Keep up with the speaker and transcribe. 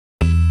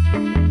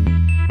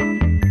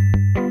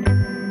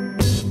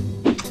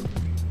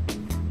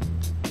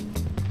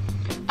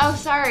Oh,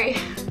 sorry.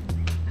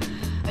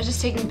 I was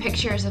just taking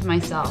pictures of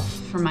myself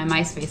for my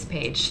MySpace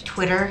page.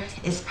 Twitter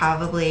is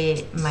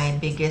probably my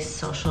biggest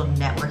social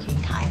networking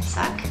time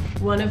suck.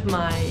 One of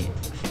my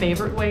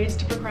favorite ways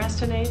to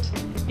procrastinate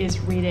is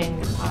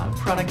reading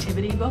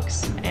productivity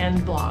books and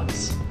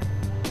blogs.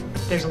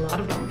 There's a lot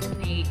of them.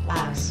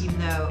 Even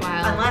though,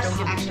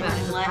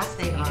 unless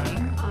they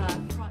are.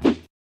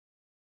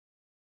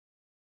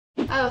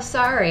 Oh,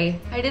 sorry.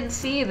 I didn't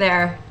see you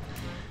there.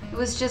 It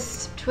was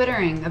just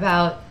twittering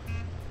about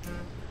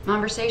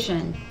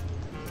Momversation.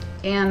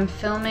 Am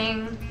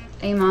filming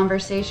a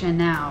Momversation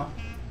now.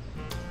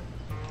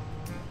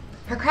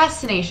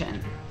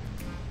 Procrastination.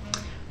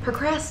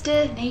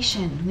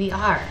 Procrastination, we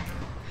are.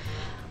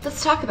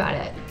 Let's talk about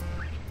it.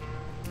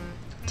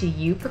 Do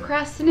you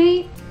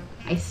procrastinate?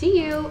 I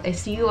see you. I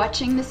see you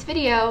watching this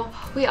video.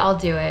 We all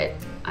do it.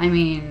 I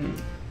mean,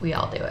 we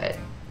all do it.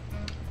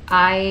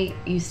 I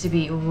used to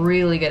be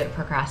really good at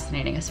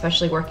procrastinating,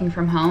 especially working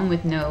from home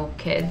with no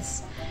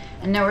kids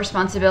and no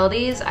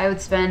responsibilities. I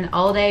would spend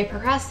all day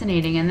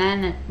procrastinating, and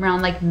then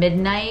around like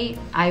midnight,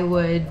 I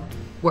would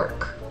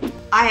work.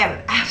 I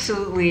am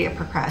absolutely a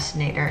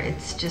procrastinator.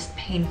 It's just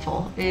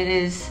painful. It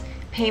is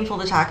painful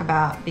to talk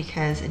about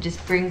because it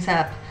just brings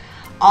up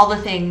all the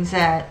things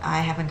that I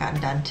haven't gotten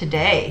done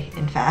today,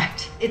 in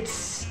fact.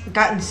 It's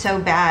gotten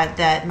so bad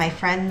that my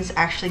friends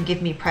actually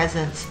give me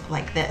presents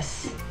like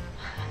this.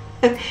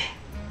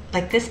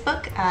 Like this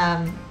book,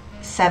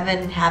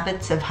 7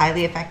 Habits of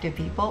Highly Effective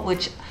People,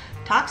 which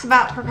talks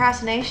about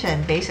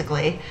procrastination,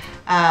 basically,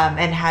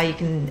 and how you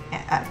can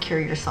cure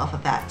yourself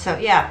of that. So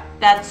yeah,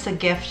 that's a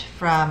gift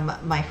from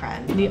my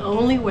friend. The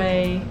only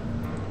way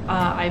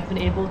I've been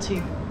able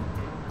to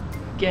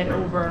get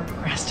over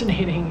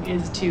procrastinating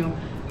is to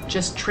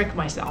just trick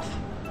myself.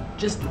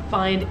 Just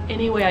find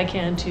any way I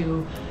can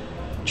to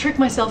trick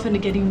myself into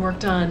getting work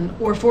done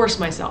or force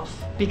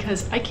myself,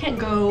 because I can't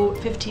go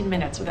 15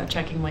 minutes without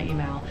checking my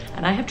email,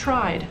 and I have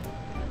tried.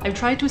 I've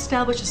tried to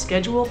establish a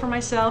schedule for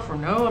myself, or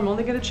no, I'm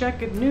only gonna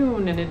check at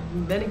noon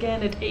and then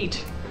again at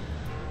 8.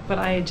 But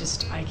I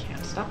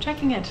can't stop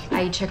checking it.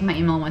 I check my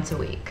email once a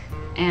week,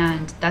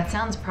 and that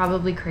sounds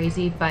probably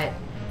crazy, but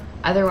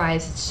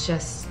otherwise it's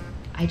just,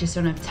 I just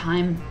don't have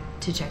time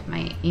to check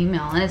my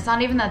email. And it's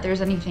not even that there's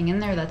anything in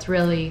there that's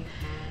really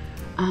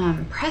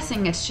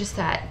pressing, it's just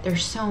that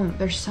there's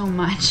so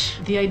much.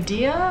 The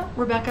idea,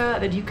 Rebecca,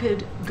 that you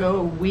could go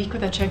a week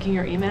without checking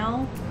your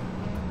email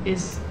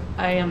is,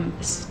 I am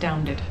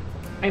astounded.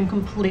 I am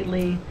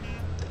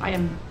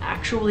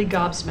actually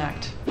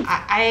gobsmacked.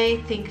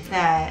 I think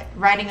that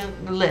writing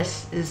a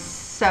list is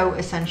so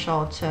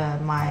essential to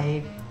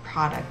my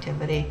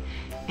productivity,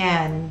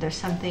 and there's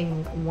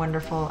something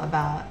wonderful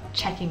about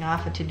checking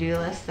off a to-do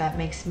list that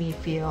makes me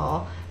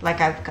feel like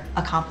I've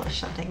accomplished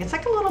something. It's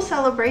like a little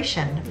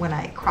celebration when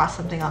I cross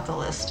something off the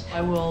list.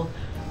 I will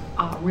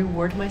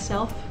reward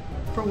myself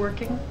for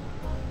working.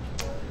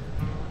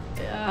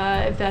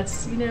 If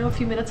that's, a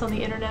few minutes on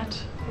the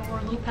internet, or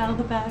a little pat on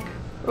the back,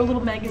 or a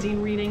little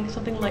magazine reading,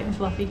 something light and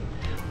fluffy,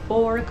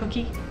 or a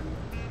cookie.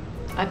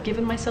 I've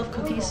given myself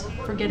cookies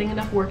for getting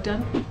enough work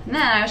done. And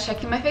then I was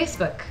checking my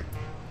Facebook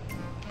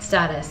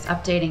status,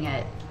 updating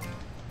it.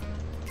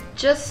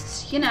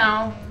 Just,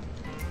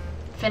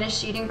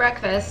 finished eating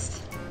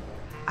breakfast.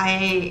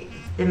 I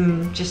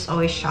am just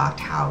always shocked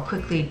how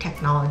quickly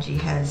technology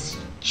has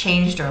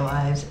changed our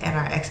lives and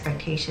our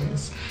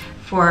expectations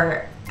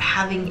for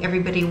having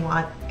everybody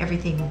want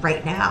everything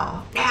right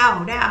now,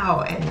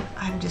 and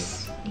I'm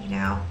just, I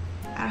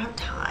don't have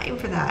time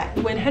for that.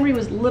 When Henry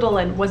was little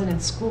and wasn't in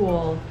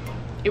school,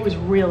 it was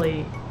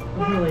really,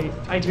 I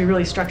had to be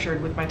really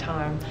structured with my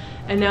time.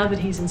 And now that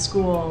he's in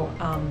school,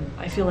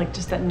 I feel like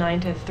just that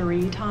 9 to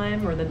 3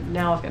 time, or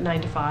now I've got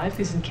 9 to 5,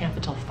 he's in camp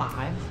until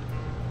 5,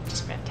 which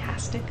is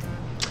fantastic.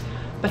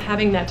 But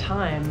having that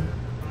time,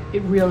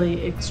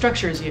 it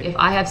structures you. If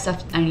I have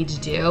stuff I need to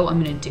do,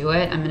 I'm gonna do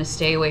it. I'm gonna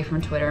stay away from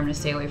Twitter, I'm gonna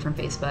stay away from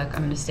Facebook,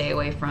 I'm gonna stay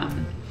away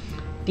from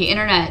the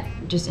internet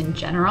just in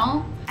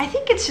general. I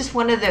think it's just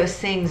one of those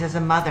things as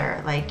a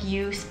mother, like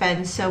you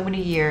spend so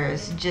many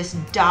years just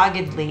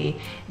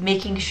doggedly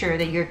making sure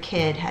that your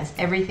kid has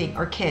everything,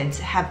 or kids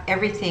have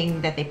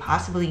everything that they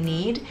possibly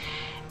need.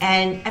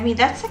 And I mean,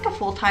 that's like a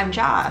full-time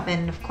job.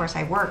 And of course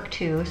I work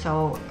too,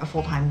 so a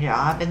full-time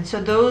job. And so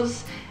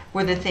those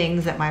were the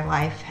things that my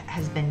life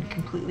has been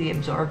completely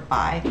absorbed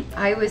by.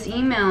 I was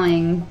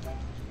emailing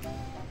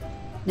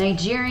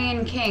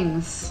Nigerian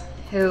kings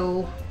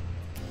who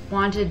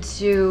wanted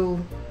to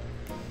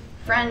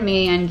friend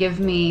me and give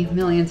me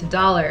millions of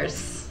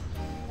dollars.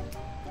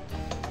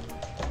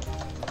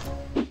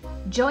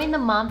 Join the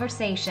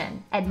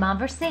Momversation at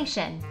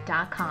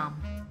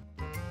momversation.com.